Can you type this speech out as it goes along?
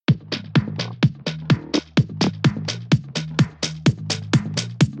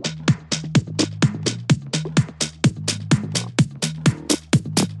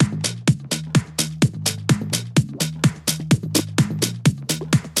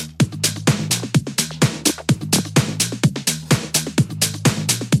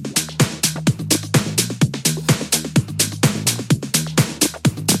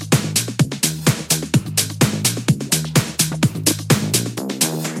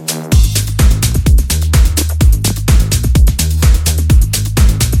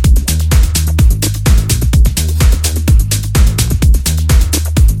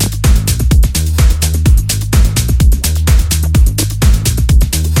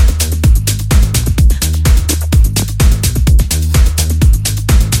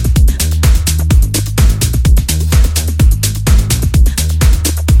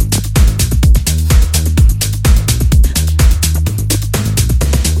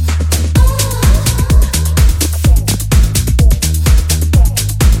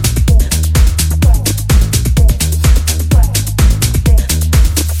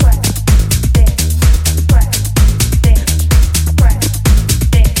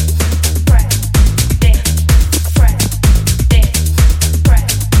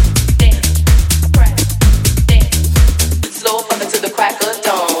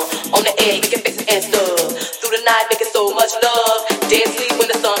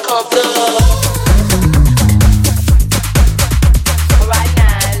comes up.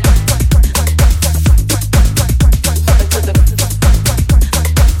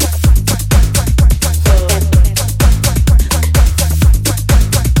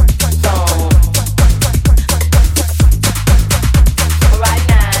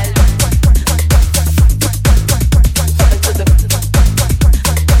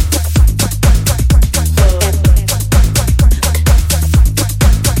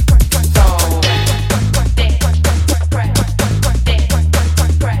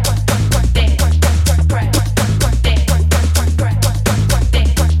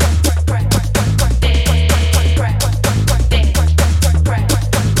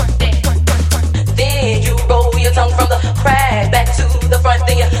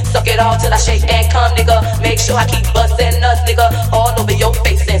 I keep bustin' nuts, nigga, all over your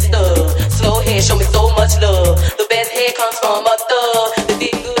face and stuff. Slow head, show me so much love. The best head comes from a thug. The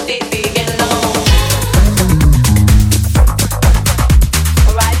dick good, dick big and long.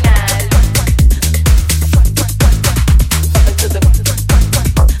 Right now, up to the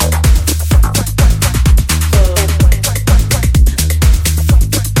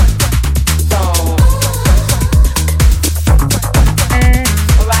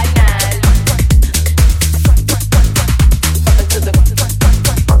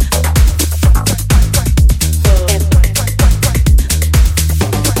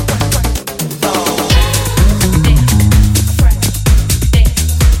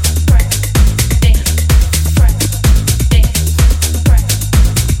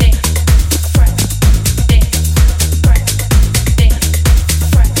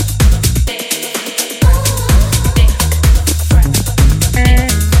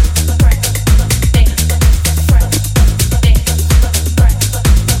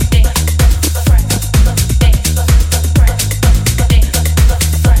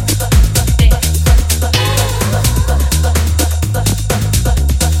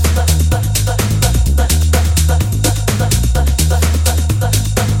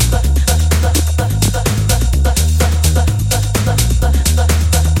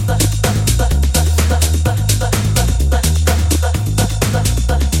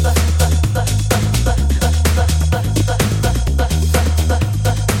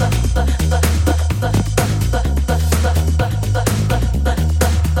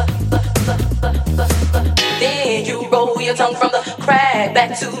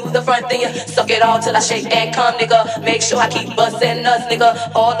till I shake and come, nigga. Make sure I keep bustin' nuts,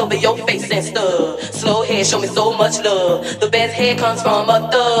 nigga, all over your face and stuff. Slow head, show me so much love. The best head comes from a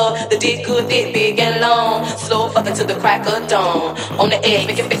thug. The dick good, dick big and long. Slow fucking till the crack of dawn. On the edge,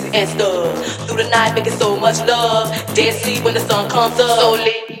 making faces and stuff. Through the night, making so much love. Dead sleep when the sun comes up. So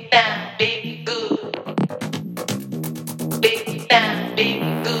lay down, big